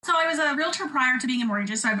a realtor prior to being in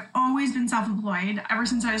mortgages, so I've always been self-employed ever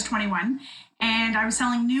since I was 21, and I was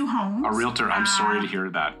selling new homes. A realtor? I'm sorry to hear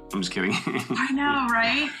that. I'm just kidding. I know,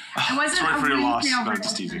 right? I wasn't sorry for your loss. retail No,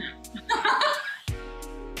 just teasing.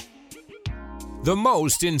 The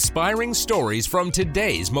most inspiring stories from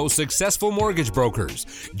today's most successful mortgage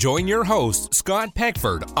brokers. Join your host, Scott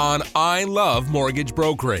Peckford, on I Love Mortgage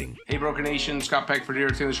Brokering. Hey, Broker Nation. Scott Peckford here.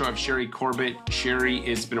 Today on the show I have Sherry Corbett. Sherry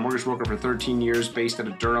has been a mortgage broker for 13 years, based out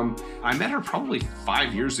of Durham. I met her probably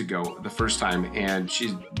 5 years ago the first time, and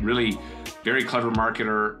she's really very clever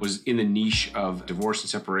marketer, was in the niche of divorce and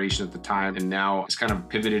separation at the time, and now has kind of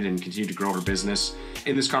pivoted and continued to grow her business.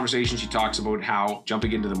 In this conversation, she talks about how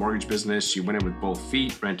jumping into the mortgage business, she went in with both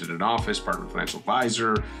feet, rented an office, partnered with a financial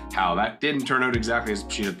advisor, how that didn't turn out exactly as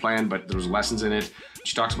she had planned, but there was lessons in it.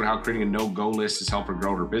 She talks about how creating a no-go list has helped her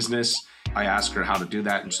grow her business. I ask her how to do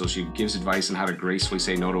that, and so she gives advice on how to gracefully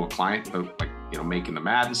say no to a client without, making them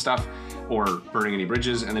mad and stuff, or burning any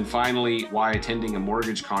bridges. And then finally, why attending a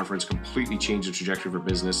mortgage conference completely changed the trajectory of her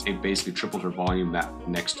business. It basically tripled her volume that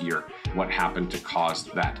next year. What happened to cause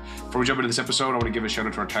that? Before we jump into this episode, I want to give a shout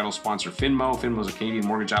out to our title sponsor, Finmo. Finmo is a Canadian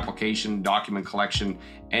mortgage application, document collection,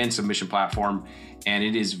 and submission platform. And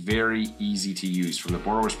it is very easy to use. From the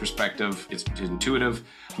borrower's perspective, it's intuitive.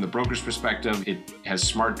 From the broker's perspective, it has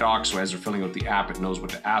smart docs, so as they're filling out the app, it knows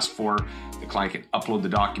what to ask for. The client can upload the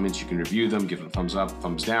documents, you can review them, give them thumbs up,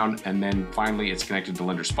 thumbs down, and then finally it's connected to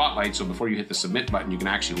Lender Spotlight. So before you hit the submit button, you can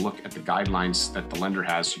actually look at the guidelines that the lender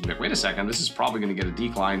has. So you can be like, wait a second, this is probably going to get a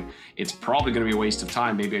decline. It's probably going to be a waste of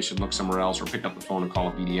time. Maybe I should look somewhere else, or pick up the phone and call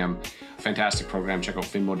a BDM. Fantastic program. Check out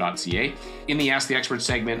finmo.ca. In the Ask the Expert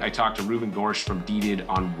segment, I talked to Reuben Gorsh from Deeded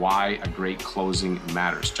on why a great closing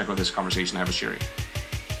matters. Check out this conversation I have with Sherry.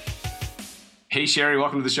 Hey, Sherry,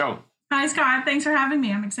 welcome to the show. Hi, Scott. Thanks for having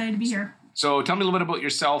me. I'm excited to be here. So tell me a little bit about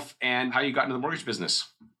yourself and how you got into the mortgage business.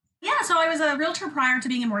 Yeah, so I was a realtor prior to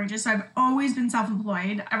being in mortgages, so I've always been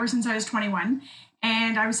self-employed ever since I was 21,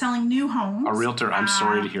 and I was selling new homes. A realtor? I'm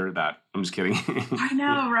sorry to hear that. I'm just kidding. I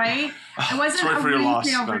know, right? I wasn't sorry for your loss.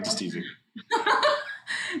 retail No, just teasing.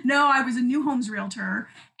 No, I was a new homes realtor,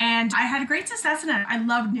 and I had great success in it. I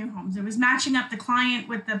loved new homes. It was matching up the client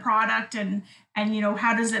with the product and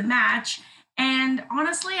how does it match? And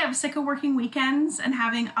honestly, I was sick of working weekends and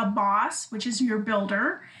having a boss, which is your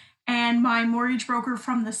builder, and my mortgage broker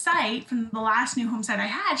from the site, from the last new home site I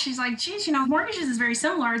had. She's like, geez, mortgages is very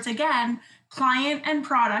similar. It's, again, client and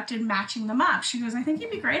product and matching them up. She goes, I think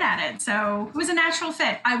you'd be great at it. So it was a natural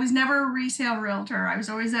fit. I was never a resale realtor. I was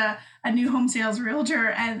always a new home sales realtor,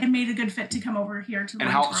 and it made a good fit to come over here to the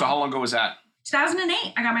And how long ago was that?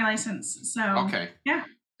 2008, I got my license. So okay. Yeah.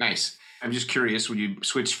 Nice. I'm just curious, when you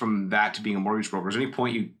switched from that to being a mortgage broker, was there any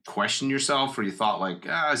point you questioned yourself, or you thought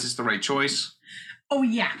is this the right choice? Oh,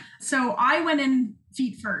 yeah. So I went in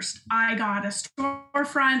feet first. I got a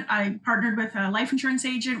storefront. I partnered with a life insurance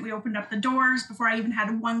agent. We opened up the doors before I even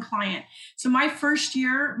had one client. So my first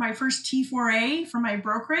year, my first T4A for my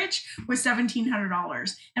brokerage was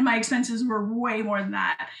 $1,700. And my expenses were way more than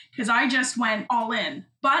that because I just went all in.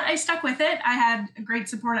 But I stuck with it. I had great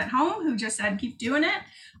support at home who just said, keep doing it.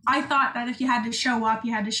 I thought that if you had to show up,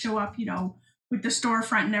 with the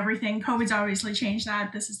storefront and everything. COVID's obviously changed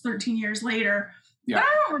that. This is 13 years later. Yeah. But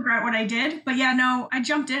I don't regret what I did. But yeah, no, I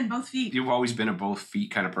jumped in both feet. You've always been a both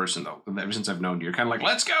feet kind of person, though. Ever since I've known you, you're kind of like,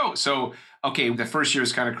 let's go. So, okay, the first year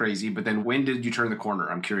is kind of crazy. But then when did you turn the corner?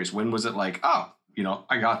 I'm curious. When was it like, I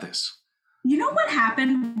got this? You know what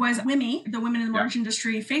happened was WIMI, the Women in the Mortgage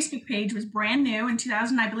Industry Facebook page, was brand new in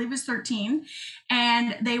 2000, I believe it was 13.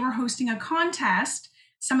 And they were hosting a contest.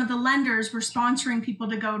 Some of the lenders were sponsoring people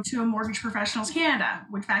to go to a Mortgage Professionals Canada,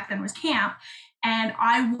 which back then was camp. And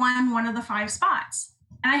I won one of the 5 spots.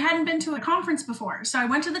 And I hadn't been to a conference before. So I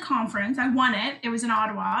went to the conference. I won it. It was in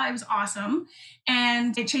Ottawa. It was awesome.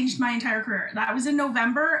 And it changed my entire career. That was in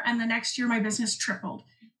November. And the next year, my business tripled.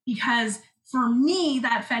 Because for me,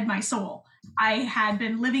 that fed my soul. I had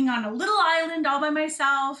been living on a little island all by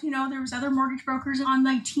myself. There was other mortgage brokers on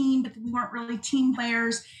my team, but we weren't really team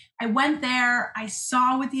players. I went there. I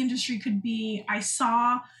saw what the industry could be. I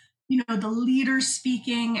saw the leaders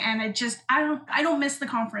speaking, and it just, I don't miss the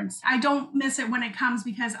conference. I don't miss it when it comes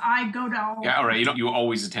because I go to all. Yeah, all right. You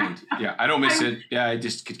always attend. Yeah, I don't miss it. Yeah, I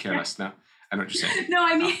just could care less now. I know what you're saying. No,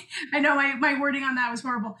 I mean, I know my wording on that was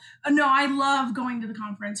horrible. No, I love going to the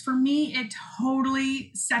conference. For me, it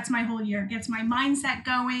totally sets my whole year. It gets my mindset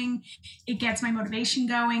going. It gets my motivation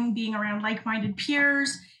going, being around like-minded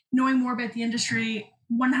peers, knowing more about the industry,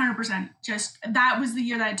 100%. Just, that was the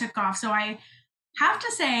year that it took off. So I have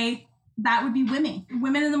to say that would be WIMI.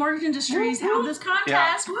 Women in the Mortgage Industries held this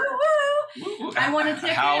contest. Yeah. Woo, woo. I won a ticket.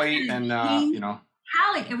 Hallie and,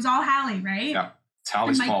 Hallie. It was all Hallie, right? Yeah, it's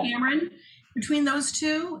Hallie's and Mike fault. Cameron, between those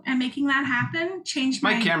two and making that happen, changed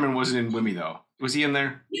my... Mike Cameron wasn't in WIMI, though. Was he in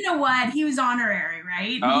there? You know what? He was honorary,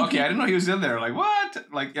 right? Oh, okay. I didn't know he was in there. Like, what?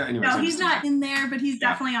 Like, yeah, anyways. No, he's not in there, but he's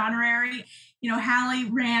definitely honorary. You know, Hallie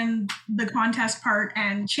ran the contest part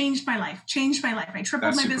and changed my life. I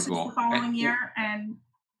tripled my business the following year and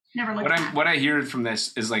never looked back. What I hear from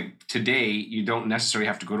this is like today, you don't necessarily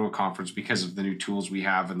have to go to a conference because of the new tools we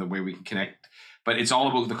have and the way we can connect. But it's all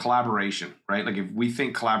about the collaboration, right? Like if we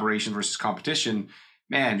think collaboration versus competition,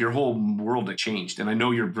 man, your whole world had changed. And I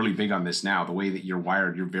know you're really big on this now. The way that you're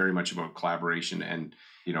wired, you're very much about collaboration and,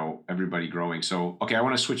 you know, everybody growing. So, okay, I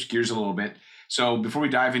want to switch gears a little bit. So before we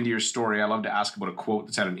dive into your story, I love to ask about a quote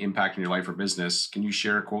that's had an impact in your life or business. Can you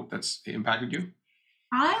share a quote that's impacted you?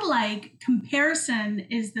 I like "Comparison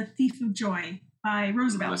is the Thief of Joy" by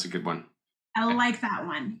Roosevelt. Oh, that's a good one. I like that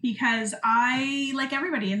one because I, like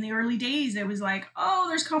everybody in the early days, it was like, oh,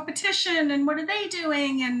 there's competition and what are they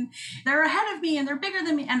doing? And they're ahead of me and they're bigger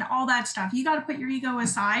than me and all that stuff. You got to put your ego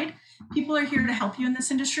aside. People are here to help you in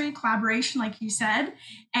this industry, collaboration, like you said.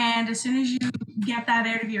 And as soon as you get that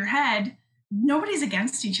out of your head, nobody's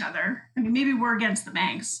against each other. I mean, maybe we're against the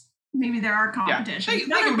banks. Maybe there are competition.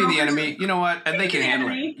 Yeah, they can be the enemy. You know what? And they can handle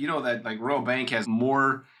it. You know that like Royal Bank has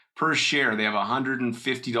more per share. They have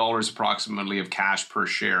 $150 approximately of cash per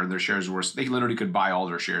share, and their shares are worth. They literally could buy all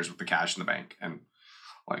their shares with the cash in the bank, and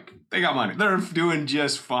like they got money. They're doing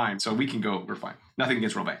just fine. So we can go. We're fine. Nothing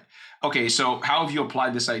against Royal Bank. Okay, so how have you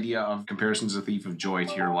applied this idea of comparison is a thief of joy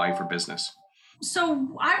to your life or business?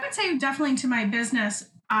 So I would say definitely to my business,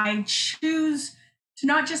 I choose to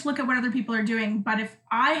not just look at what other people are doing, but if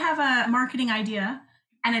I have a marketing idea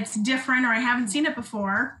and it's different or I haven't seen it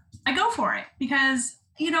before, I go for it because,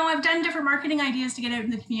 you know, I've done different marketing ideas to get out in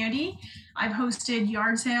the community. I've hosted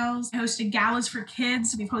yard sales, hosted galas for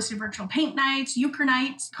kids. We've hosted virtual paint nights, euchre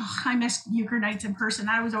nights. Oh, I miss euchre nights in person.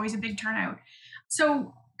 That was always a big turnout.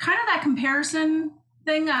 So kind of that comparison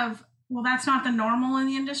thing of, well, that's not the normal in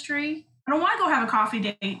the industry. I don't want to go have a coffee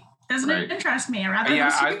date. Doesn't interest me. I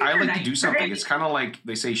like to do something. Right? It's kind of like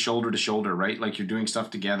they say shoulder to shoulder, right? Like you're doing stuff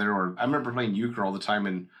together. Or I remember playing euchre all the time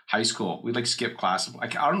in high school. We'd like skip class. I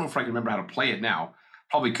don't know if I can remember how to play it now.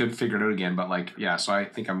 Probably could figure it out again, but like, yeah, so I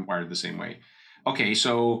think I'm wired the same way. Okay,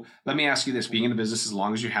 so let me ask you this. Being in the business as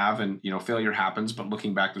long as you have, and you know, failure happens, but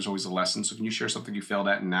looking back, there's always a lesson. So can you share something you failed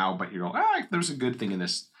at and now, but you're like, there's a good thing in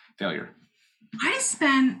this failure? I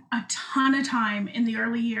spent a ton of time in the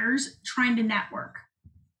early years trying to network.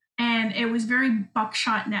 And it was very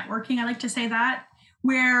buckshot networking. I like to say that,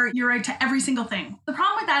 where you're out to every single thing. The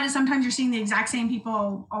problem with that is sometimes you're seeing the exact same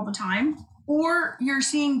people all the time, or you're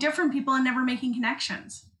seeing different people and never making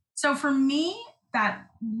connections. So for me, that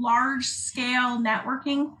large scale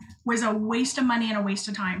networking was a waste of money and a waste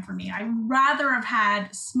of time for me. I'd rather have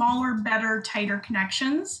had smaller, better, tighter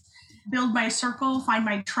connections, build my circle, find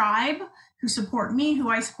my tribe who support me, who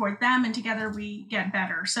I support them, and together we get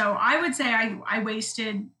better. So I would say I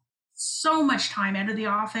wasted so much time out of the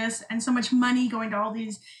office and so much money going to all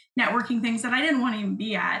these networking things that I didn't want to even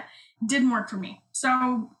be at. Didn't work for me.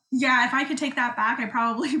 So yeah, if I could take that back, I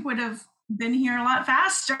probably would have been here a lot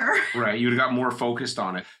faster. Right. You would have got more focused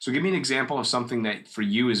on it. So give me an example of something that for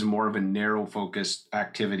you is more of a narrow focused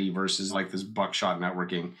activity versus like this buckshot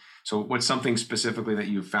networking. So what's something specifically that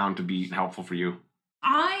you've found to be helpful for you?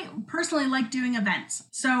 I personally like doing events.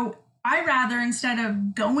 So I rather, instead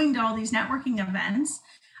of going to all these networking events,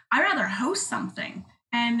 I rather host something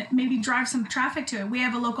and maybe drive some traffic to it. We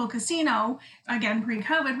have a local casino, again,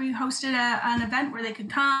 pre-COVID, we hosted an event where they could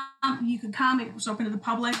come, you could come, it was open to the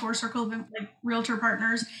public or circle of like realtor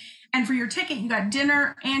partners. And for your ticket, you got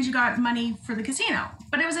dinner and you got money for the casino.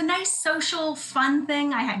 But it was a nice social, fun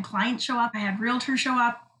thing. I had clients show up, I had realtors show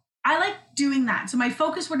up. I like doing that. So my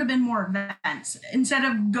focus would have been more events. Instead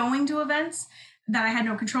of going to events that I had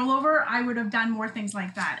no control over, I would have done more things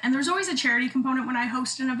like that. And there's always a charity component when I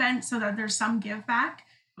host an event so that there's some give back,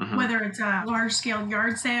 whether it's a large scale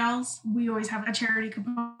yard sales. We always have a charity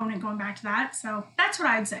component going back to that. So that's what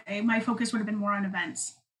I'd say. My focus would have been more on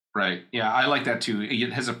events. Right. Yeah, I like that too.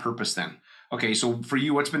 It has a purpose then. Okay, so for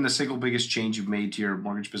you, what's been the single biggest change you've made to your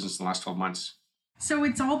mortgage business in the last 12 months? So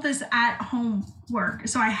it's all this at home work.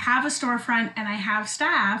 So I have a storefront and I have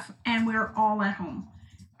staff and we're all at home.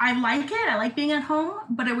 I like it. I like being at home,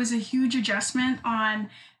 but it was a huge adjustment on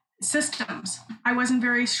systems. I wasn't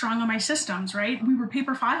very strong on my systems, right? We were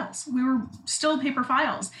paper files. We were still paper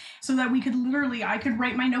files so that we could I could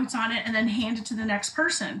write my notes on it and then hand it to the next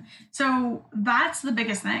person. So that's the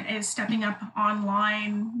biggest thing, is stepping up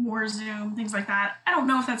online, more Zoom, things like that. I don't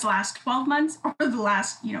know if that's the last 12 months or the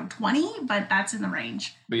last, 20, but that's in the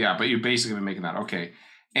range. But you're basically been making that. Okay.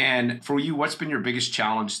 And for you, what's been your biggest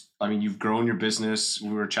challenge? I mean, you've grown your business.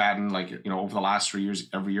 We were chatting over the last 3 years,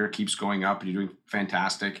 every year it keeps going up and you're doing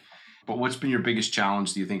fantastic. But what's been your biggest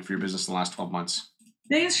challenge, do you think, for your business in the last 12 months?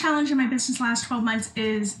 The biggest challenge in my business last 12 months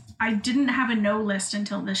is I didn't have a no list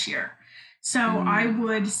until this year. So I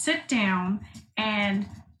would sit down and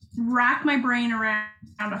rack my brain around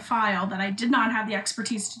a file that I did not have the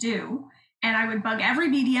expertise to do. And I would bug every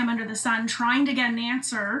BDM under the sun trying to get an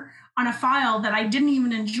answer on a file that I didn't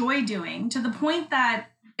even enjoy doing, to the point that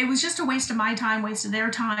it was just a waste of my time, waste of their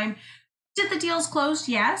time. Did the deals close?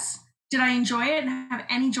 Yes. Did I enjoy it and have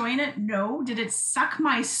any joy in it? No. Did it suck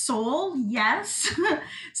my soul? Yes.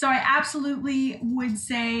 So I absolutely would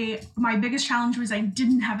say my biggest challenge was I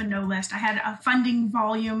didn't have a no list. I had a funding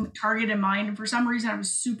volume target in mind. And for some reason, I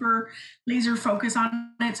was super laser focused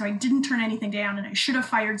on it. So I didn't turn anything down, and I should have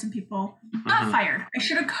fired some people. Not fired. I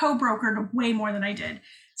should have co-brokered way more than I did.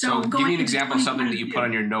 So give me an example of something that you put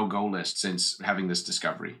on your no-go list since having this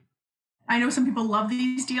discovery. I know some people love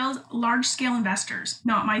these deals. Large scale investors,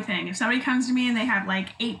 not my thing. If somebody comes to me and they have like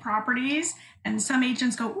 8 properties, and some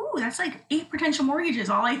agents go, ooh, that's like 8 potential mortgages,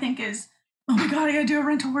 all I think is, oh my God, I gotta do a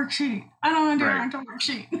rental worksheet. I don't want to do a rental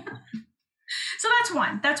worksheet. So that's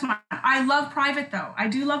one. I love private though. I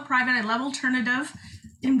do love private. I love alternative.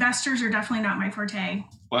 Investors are definitely not my forte.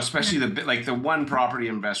 Well, especially the one property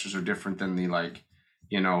investors are different than the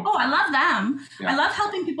Oh, I love them. Yeah. I love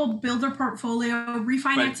helping people build their portfolio,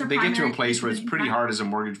 refinance their They get to a place where it's pretty hard as a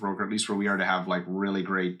mortgage broker, at least where we are, to have like really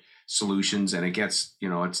great solutions, and it gets,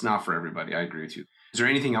 it's not for everybody. I agree with you. Is there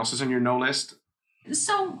anything else that's on your no list?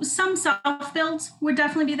 So some self-builds would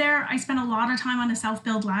definitely be there. I spent a lot of time on a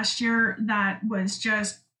self-build last year that was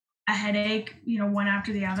just a headache, one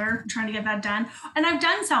after the other, trying to get that done. And I've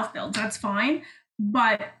done self-builds, that's fine.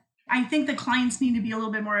 But I think the clients need to be a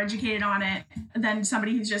little bit more educated on it than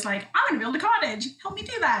somebody who's just like, I'm going to build a cottage. Help me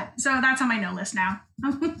do that. So that's on my no list now.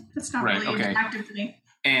 That's not really attractive to me.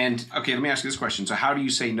 And okay, let me ask you this question. So how do you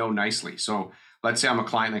say no nicely? So let's say I'm a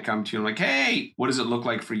client that come to you and like, hey, what does it look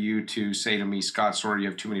like for you to say to me, Scott, sorry, you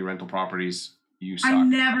have too many rental properties. You suck. I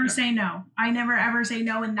never say no. I never ever say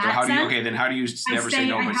no in that sense. Then how do you never say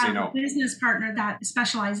no but say no? I have a business partner that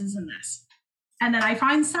specializes in this. And then I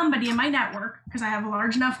find somebody in my network, because I have a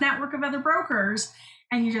large enough network of other brokers,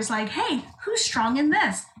 and you're just like, hey, who's strong in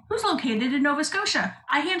this? Who's located in Nova Scotia?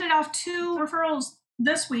 I handed off 2 referrals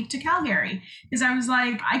this week to Calgary, because I was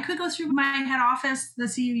like, I could go through my head office, the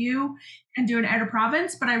CUU, and do an out of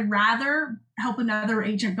province, but I'd rather help another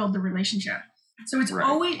agent build the relationship. So it's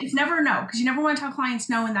never no, because you never want to tell clients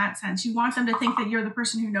no in that sense. You want them to think that you're the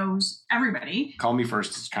person who knows everybody. Call me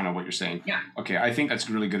first is kind of what you're saying. Yeah. Okay. I think that's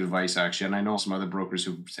really good advice, actually. And I know some other brokers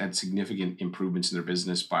who've had significant improvements in their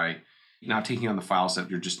business by not taking on the files that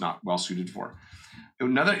you're just not well suited for.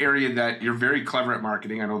 Another area that you're very clever at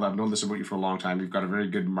marketing. I know that I've known this about you for a long time. You've got a very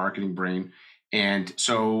good marketing brain. And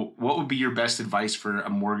so what would be your best advice for a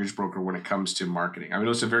mortgage broker when it comes to marketing? I mean,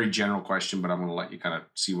 it's a very general question, but I'm going to let you kind of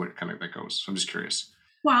see what kind of that goes. So I'm just curious.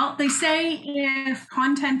 Well, they say if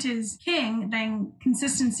content is king, then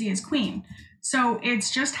consistency is queen. So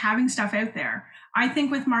it's just having stuff out there. I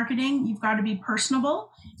think with marketing, you've got to be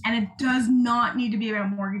personable, and it does not need to be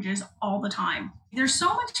about mortgages all the time. There's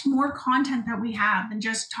so much more content that we have than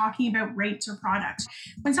just talking about rates or products.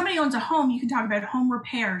 When somebody owns a home, you can talk about home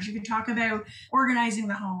repairs. You can talk about organizing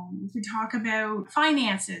the home. You can talk about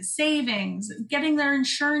finances, savings, getting their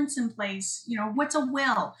insurance in place. What's a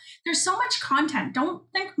will? There's so much content. Don't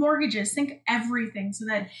think mortgages, think everything, so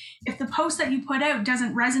that if the post that you put out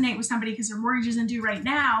doesn't resonate with somebody because their mortgage isn't due right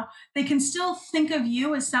now, they can still think of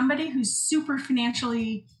you as somebody who's super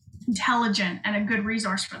financially intelligent and a good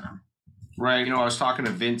resource for them. Right. I was talking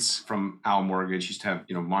to Vince from Al Mortgage. He used to have,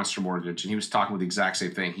 Monster Mortgage, and he was talking about the exact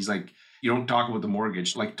same thing. He's like, you don't talk about the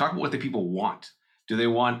mortgage, like talk about what the people want. Do they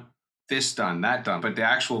want this done, that done? But the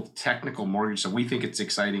actual technical mortgage stuff, we think it's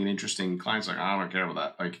exciting and interesting. Clients are like, I don't care about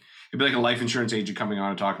that. Like, it'd be like a life insurance agent coming on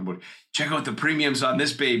and talking about, check out the premiums on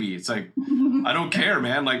this baby. It's like, I don't care,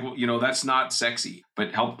 man. Like, that's not sexy,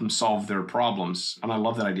 but help them solve their problems. And I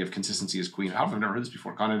love that idea of consistency is queen. How have I never heard this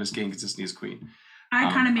before? Content is king, consistency is queen. I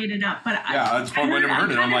kind of made it up, but that's probably why I never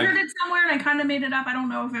heard it. I heard it somewhere, and I kind of made it up. I don't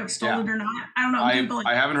know if it stole it or not. I don't know.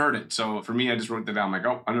 I haven't heard it, so for me, I just wrote that down. I'm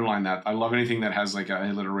like, underline that. I love anything that has like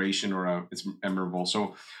an alliteration or it's memorable.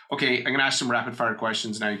 So, okay, I'm gonna ask some rapid fire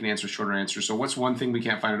questions. Now you can answer shorter answers. So, what's one thing we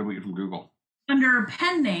can't find out about you from Google? Under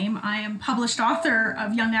pen name, I am published author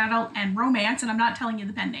of young adult and romance, and I'm not telling you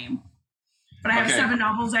the pen name, but I have 7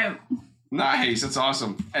 novels out. Nice, that's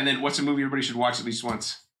awesome. And then, what's a movie everybody should watch at least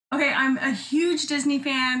once? Okay, I'm a huge Disney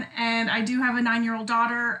fan, and I do have a 9-year-old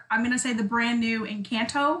daughter. I'm going to say the brand new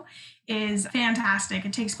Encanto is fantastic.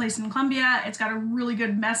 It takes place in Colombia. It's got a really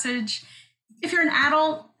good message. If you're an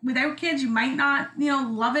adult without kids, you might not,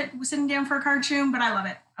 love it sitting down for a cartoon, but I love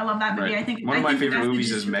it. I love that movie. Right. I think one of my favorite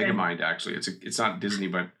movies is Megamind, actually. It's not Disney,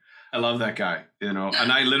 but I love that guy, and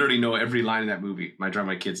I literally know every line in that movie. I drive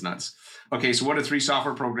my kids nuts. Okay, so what are 3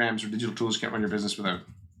 software programs or digital tools you can't run your business without?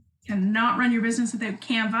 Cannot run your business without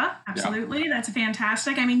Canva. Absolutely. Yeah. That's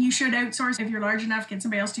fantastic. I mean, you should outsource if you're large enough, get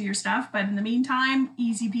somebody else to do your stuff. But in the meantime,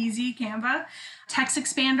 easy peasy, Canva. Text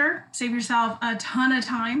Expander. Save yourself a ton of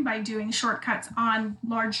time by doing shortcuts on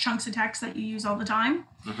large chunks of text that you use all the time.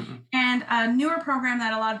 Mm-hmm. And a newer program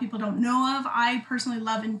that a lot of people don't know of, I personally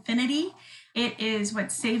love Infinity. It is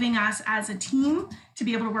what's saving us as a team to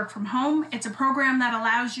be able to work from home. It's a program that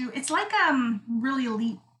allows you, it's like a really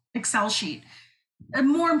elite Excel sheet.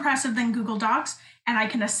 More impressive than Google Docs, and I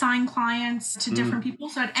can assign clients to different people.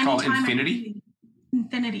 So at any time, Infinity.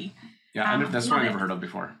 Infinity. Yeah, that's one I never heard of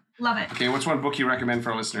before. Love it. Okay, what's one book you recommend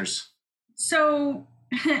for our listeners? So,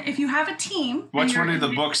 if you have a team, what's one of the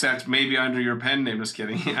books that's maybe under your pen name? Just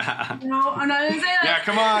kidding. No, I'm not gonna say that. Yeah,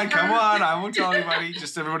 come on. I won't tell anybody.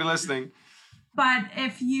 Just everybody listening. But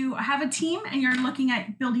if you have a team and you're looking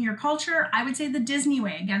at building your culture, I would say the Disney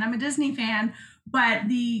way. Again, I'm a Disney fan. But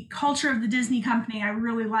the culture of the Disney company, I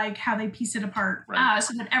really like how they piece it apart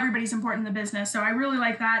so that everybody's important in the business. So I really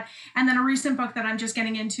like that. And then a recent book that I'm just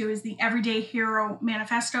getting into is the Everyday Hero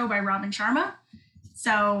Manifesto by Robin Sharma.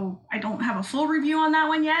 So I don't have a full review on that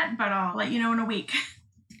one yet, but I'll let you know in a week.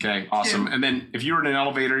 Okay, awesome. And then if you were in an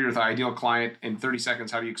elevator, you're the ideal client, in 30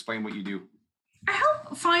 seconds, how do you explain what you do? I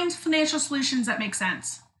help find financial solutions that make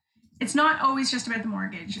sense. It's not always just about the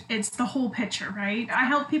mortgage. It's the whole picture, right? I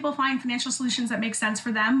help people find financial solutions that make sense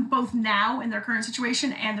for them, both now in their current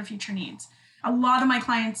situation and their future needs. A lot of my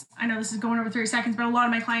clients, I know this is going over 30 seconds, but a lot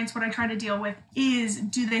of my clients, what I try to deal with is,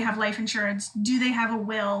 do they have life insurance? Do they have a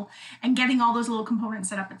will? And getting all those little components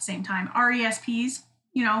set up at the same time. RESPs,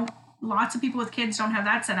 lots of people with kids don't have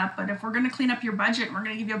that set up, but if we're going to clean up your budget and we're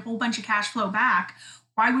going to give you a whole bunch of cash flow back,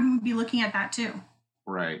 why wouldn't we be looking at that too?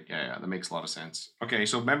 Right. Yeah. That makes a lot of sense. Okay.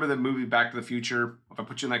 So remember the movie Back to the Future? If I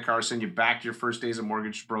put you in that car, send you back to your first day as a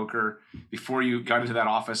mortgage broker before you got into that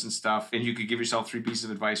office and stuff, and you could give yourself 3 pieces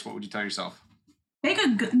of advice, what would you tell yourself? Make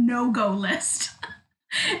a no-go list.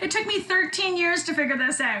 It took me 13 years to figure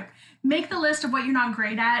this out. Make the list of what you're not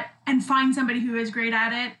great at and find somebody who is great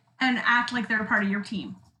at it and act like they're a part of your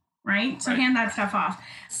team. Right? So hand that stuff off.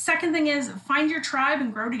 Second thing is find your tribe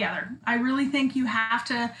and grow together. I really think you have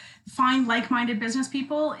to find like-minded business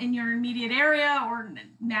people in your immediate area, or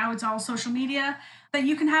now it's all social media, that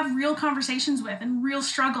you can have real conversations with and real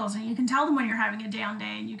struggles, and you can tell them when you're having a down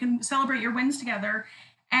day and you can celebrate your wins together.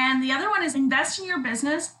 And the other one is invest in your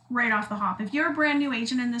business right off the hop. If you're a brand new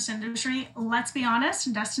agent in this industry, let's be honest,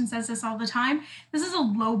 and Dustin says this all the time, this is a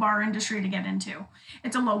low bar industry to get into.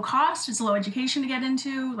 It's a low cost, it's low education to get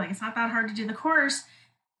into, it's not that hard to do the course.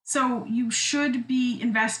 So you should be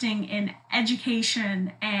investing in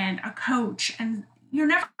education and a coach. And you're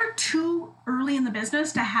never too early in the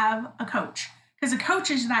business to have a coach, because a coach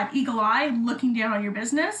is that eagle eye looking down on your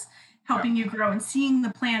business, helping you grow and seeing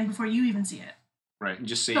the plan before you even see it. Right. And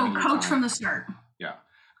just saving So coach from the start. Yeah.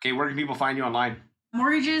 Okay. Where can people find you online?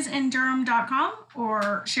 Mortgagesindurham.com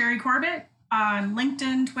or Sherry Corbett on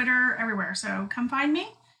LinkedIn, Twitter, everywhere. So come find me.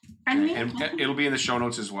 Friend me. And it'll be in the show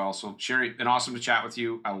notes as well. So Sherry, been awesome to chat with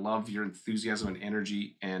you. I love your enthusiasm and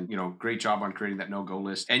energy, and great job on creating that no-go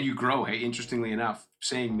list. And you grow. Hey, interestingly enough,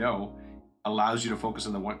 saying no allows you to focus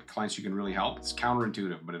on the one clients you can really help. It's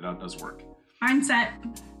counterintuitive, but it does work. Mindset.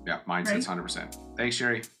 Yeah, mindset's 100%. Thanks,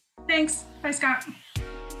 Sherry. Thanks. Bye, Scott.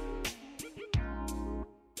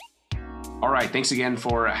 All right. Thanks again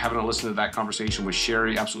for having a listen to that conversation with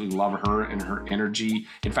Sherry. Absolutely love her and her energy.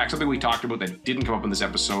 In fact, something we talked about that didn't come up in this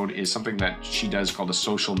episode is something that she does called a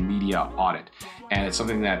social media audit. And it's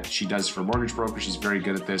something that she does for mortgage brokers. She's very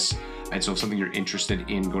good at this. And so if something you're interested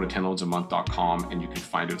in, go to 10loadsamonth.com and you can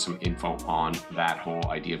find out some info on that whole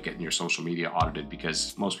idea of getting your social media audited,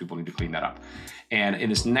 because most people need to clean that up. And in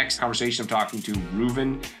this next conversation, I'm talking to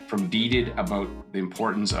Reuven from Deeded about the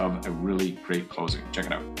importance of a really great closing. Check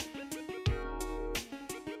it out.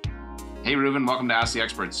 Hey, Reuven, welcome to Ask the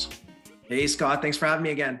Experts. Hey, Scott, thanks for having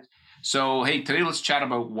me again. So, hey, today let's chat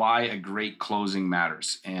about why a great closing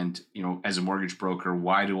matters. And, as a mortgage broker,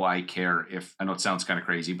 why do I care if, I know it sounds kind of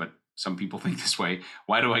crazy, but some people think this way.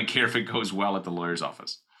 Why do I care if it goes well at the lawyer's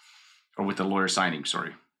office or with the lawyer signing?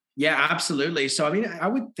 Sorry. Yeah, absolutely. So, I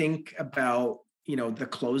would think about, the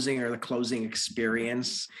closing or the closing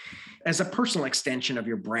experience as a personal extension of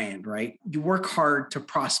your brand, right? You work hard to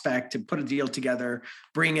prospect, to put a deal together,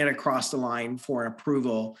 bring it across the line for an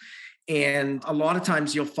approval. And a lot of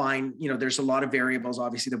times you'll find, there's a lot of variables,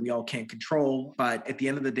 obviously, that we all can't control. But at the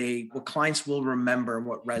end of the day, what clients will remember and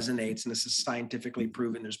what resonates, and this is scientifically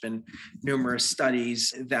proven, there's been numerous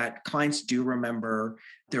studies that clients do remember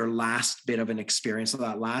their last bit of an experience. So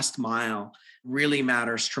that last mile really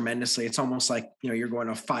matters tremendously. It's almost like, you're going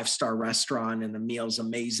to a 5-star restaurant and the meal's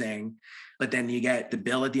amazing, but then you get the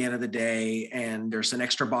bill at the end of the day and there's an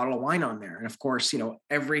extra bottle of wine on there. And of course,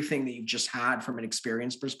 everything that you've just had from an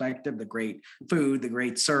experience perspective, the great food, the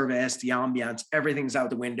great service, the ambiance, everything's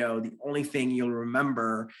out the window. The only thing you'll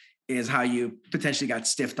remember is how you potentially got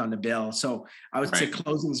stiffed on the bill. So I would say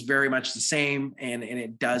closing is very much the same, and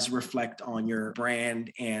it does reflect on your brand.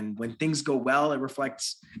 And when things go well, it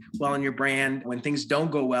reflects well on your brand. When things don't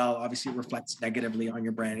go well, obviously it reflects negatively on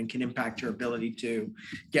your brand and can impact your ability to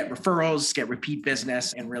get referrals, get repeat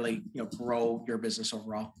business, and really, grow your business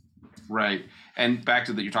overall. Right. And back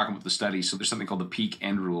to that, you're talking about the study. So there's something called the peak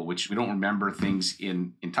end rule, which we don't remember things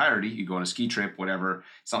in entirety. You go on a ski trip, whatever.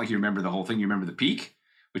 It's not like you remember the whole thing. You remember the peak,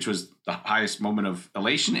 which was the highest moment of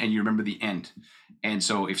elation, and you remember the end. And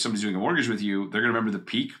so if somebody's doing a mortgage with you, they're going to remember the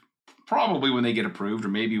peak probably when they get approved, or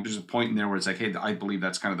maybe there's a point in there where it's like, hey, I believe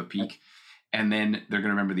that's kind of the peak. And then they're going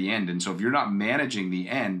to remember the end. And so if you're not managing the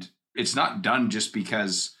end, it's not done just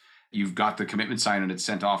because you've got the commitment signed and it's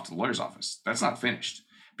sent off to the lawyer's office. That's not finished.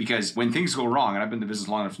 Because when things go wrong, and I've been in the business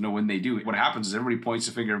long enough to know when they do, what happens is everybody points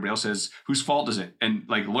the finger, everybody else says, whose fault is it? And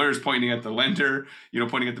like lawyers pointing at the lender,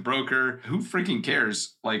 pointing at the broker. Who freaking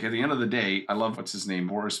cares? Like at the end of the day, I love what's his name,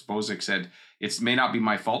 Boris Bozic said, it may not be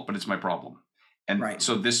my fault, but it's my problem. And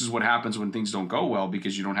so this is what happens when things don't go well,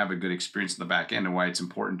 because you don't have a good experience in the back end, and why it's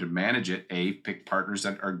important to manage it. Pick partners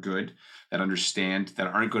that are good, that understand, that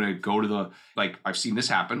aren't going to go to the, like I've seen this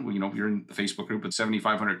happen when, you're in the Facebook group with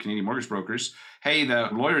 7,500 Canadian mortgage brokers. Hey, the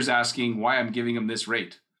lawyer's asking why I'm giving him this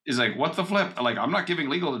rate. Is like, what the flip? Like, I'm not giving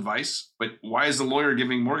legal advice, but why is the lawyer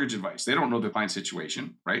giving mortgage advice? They don't know the client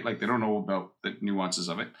situation, right? Like they don't know about the nuances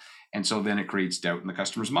of it. And so then it creates doubt in the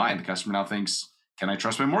customer's mind. The customer now thinks, can I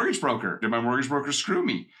trust my mortgage broker? Did my mortgage broker screw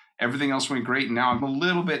me? Everything else went great. And now I'm a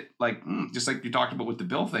little bit like, just like you talked about with the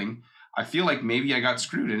bill thing, I feel like maybe I got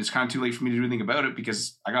screwed and it's kind of too late for me to do anything about it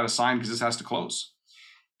because I got to sign because this has to close.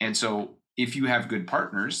 And so if you have good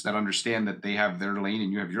partners that understand that they have their lane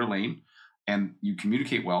and you have your lane and you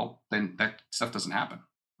communicate well, then that stuff doesn't happen,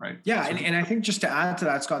 right? Yeah. And I think just to add to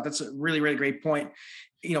that, Scott, that's a really, really great point.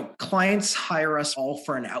 Clients hire us all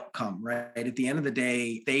for an outcome, right? At the end of the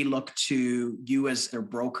day, they look to you as their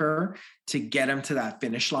broker to get them to that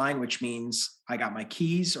finish line, which means I got my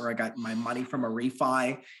keys or I got my money from a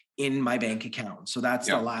refi in my bank account. So that's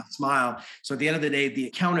the last mile. So at the end of the day, the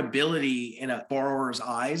accountability in a borrower's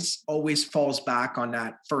eyes always falls back on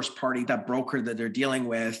that first party, that broker that they're dealing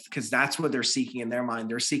with, because that's what they're seeking in their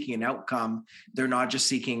mind. They're seeking an outcome. They're not just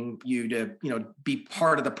seeking you to, be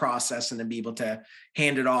part of the process and then be able to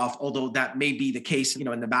hand it off. Although that may be the case,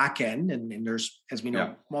 in the back end. And there's, as we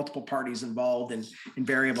know, multiple parties involved and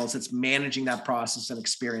variables. It's managing that process and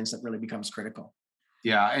experience that really becomes critical.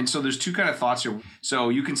 Yeah. And so there's two kind of thoughts here. So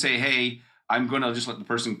you can say, hey, I'm going to just let the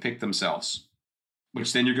person pick themselves,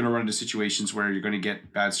 which then you're going to run into situations where you're going to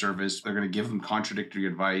get bad service. They're going to give them contradictory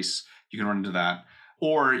advice. You can run into that.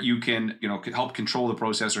 Or you can, help control the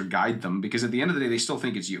process or guide them, because at the end of the day, they still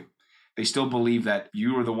think it's you. They still believe that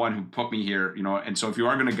you are the one who put me here, and so if you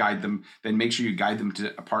are going to guide them, then make sure you guide them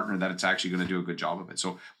to a partner that it's actually going to do a good job of it.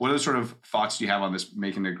 So what other sort of thoughts do you have on this,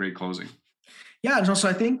 making a great closing? Yeah. And also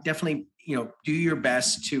I think definitely, do your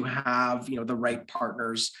best to have, the right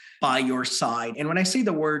partners by your side. And when I say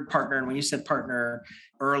the word partner, and when you said partner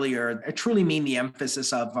earlier, I truly mean the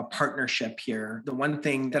emphasis of a partnership here. The one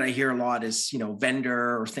thing that I hear a lot is,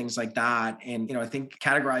 vendor or things like that. And, I think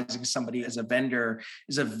categorizing somebody as a vendor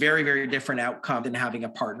is a very, very different outcome than having a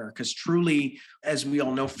partner. Because truly, as we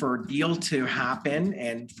all know, for a deal to happen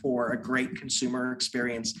and for a great consumer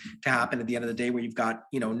experience to happen at the end of the day, where you've got,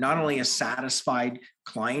 not only a satisfied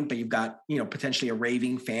client, but you've got, potentially a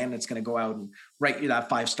raving fan that's going to go out and write you that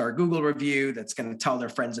 5-star Google review, that's going to tell their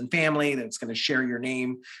friends and family, that's going to share your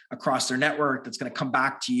name across their network, that's going to come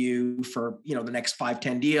back to you for, the next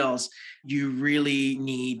 5-10 deals. You really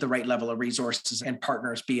need the right level of resources and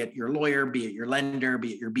partners, be it your lawyer, be it your lender,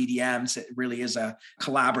 be it your BDMs. It really is a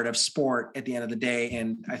collaborative sport at the end of the day.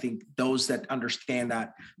 And I think those that understand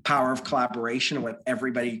that power of collaboration and what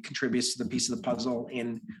everybody contributes to the piece of the puzzle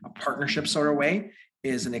in a partnership sort of way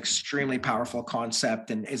is an extremely powerful concept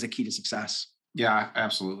and is a key to success. Yeah,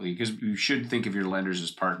 absolutely. Because you should think of your lenders as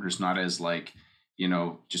partners, not as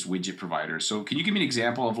just widget providers. So can you give me an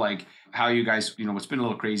example of how you guys, it's been a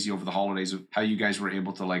little crazy over the holidays, of how you guys were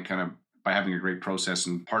able to by having a great process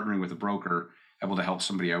and partnering with a broker, able to help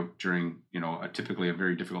somebody out during, typically a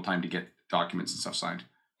very difficult time to get documents and stuff signed?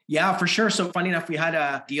 Yeah, for sure. So funny enough, we had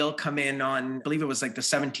a deal come in on, I believe it was the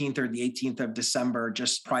 17th or the 18th of December,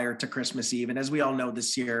 just prior to Christmas Eve. And as we all know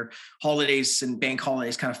this year, holidays and bank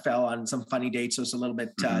holidays kind of fell on some funny dates. So it's a little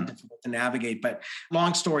bit difficult to navigate. But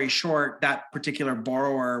long story short, that particular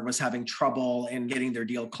borrower was having trouble in getting their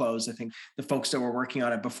deal closed. I think the folks that were working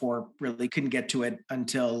on it before really couldn't get to it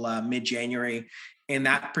until mid-January. And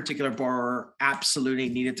that particular borrower absolutely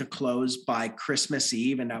needed to close by Christmas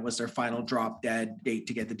Eve. And that was their final drop dead date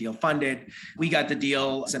to get the deal funded. We got the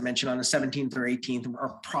deal, as I mentioned, on the 17th or 18th.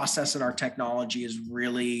 Our process and our technology is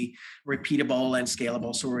really repeatable and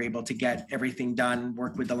scalable. So we're able to get everything done,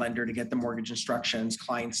 work with the lender to get the mortgage instructions,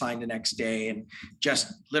 client signed the next day. And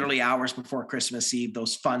just literally hours before Christmas Eve,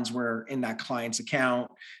 those funds were in that client's account,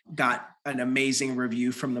 got an amazing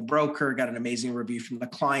review from the broker, got an amazing review from the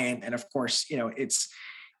client. And of course, it's,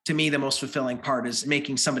 to me, the most fulfilling part is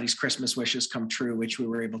making somebody's Christmas wishes come true, which we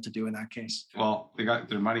were able to do in that case. Well, they got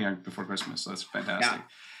their money on before Christmas. So that's fantastic.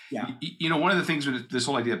 Yeah. One of the things with this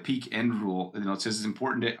whole idea of peak end rule, it says it's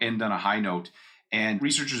important to end on a high note. And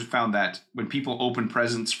researchers have found that when people open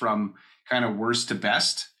presents from kind of worst to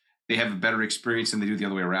best, they have a better experience than they do the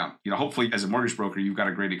other way around. Hopefully as a mortgage broker, you've got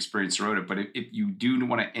a great experience throughout it. But if you do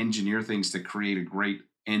want to engineer things to create a great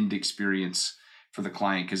end experience for the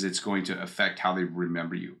client, because it's going to affect how they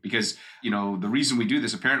remember you. Because, the reason we do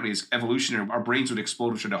this apparently is evolutionary. Our brains would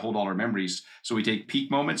explode to hold all our memories. So we take peak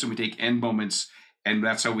moments and we take end moments, and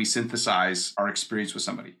that's how we synthesize our experience with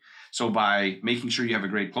somebody. So by making sure you have a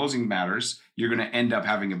great closing matters, you're going to end up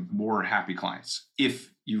having more happy clients if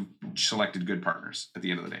you selected good partners at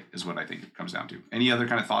the end of the day, is what I think it comes down to. Any other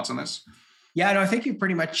kind of thoughts on this? Yeah, no, I think you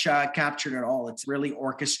pretty much captured it all. It's really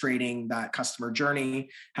orchestrating that customer journey,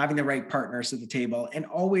 having the right partners at the table, and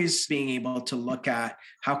always being able to look at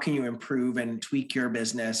how can you improve and tweak your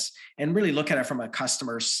business, and really look at it from a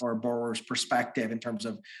customer's or borrower's perspective in terms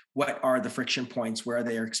of what are the friction points where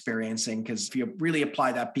they are experiencing. Because if you really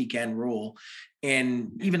apply that peak end rule,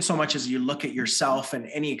 and even so much as you look at yourself and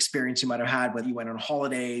any experience you might have had, whether you went on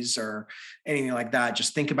holidays or anything like that,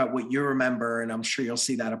 just think about what you remember. And I'm sure you'll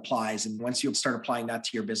see that applies. And once you start applying that to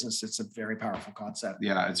your business, it's a very powerful concept.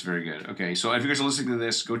 Yeah, it's very good. Okay. So if you guys are listening to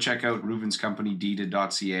this, go check out Reuven's company,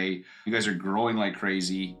 deeded.ca. You guys are growing like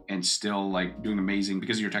crazy and still doing amazing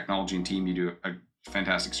because of your technology and team. You do a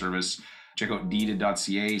fantastic service. Check out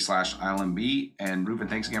deeded.ca/ILMB. And Reuven,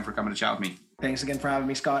 thanks again for coming to chat with me. Thanks again for having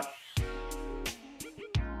me, Scott.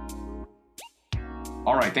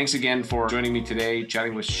 All right. Thanks again for joining me today,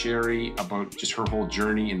 chatting with Sherry about just her whole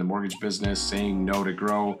journey in the mortgage business, saying no to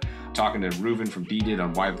grow, talking to Reuven from Deeded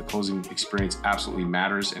on why the closing experience absolutely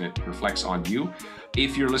matters and it reflects on you.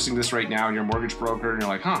 If you're listening to this right now and you're a mortgage broker and you're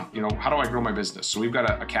like, how do I grow my business? So we've got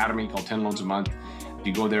an academy called 10 Loans a Month. If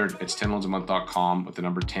you go there, it's 10loansamonth.com with the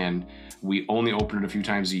number 10. We only open it a few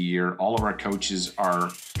times a year. All of our coaches are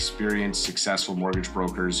experienced, successful mortgage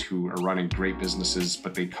brokers who are running great businesses,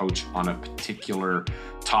 but they coach on a particular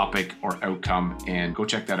topic or outcome. And go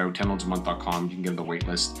check that out, 10loansamonth.com. You can get on the wait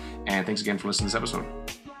list. And thanks again for listening to this episode.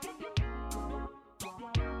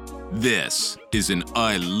 This is an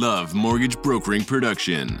I Love Mortgage Brokering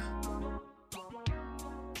production.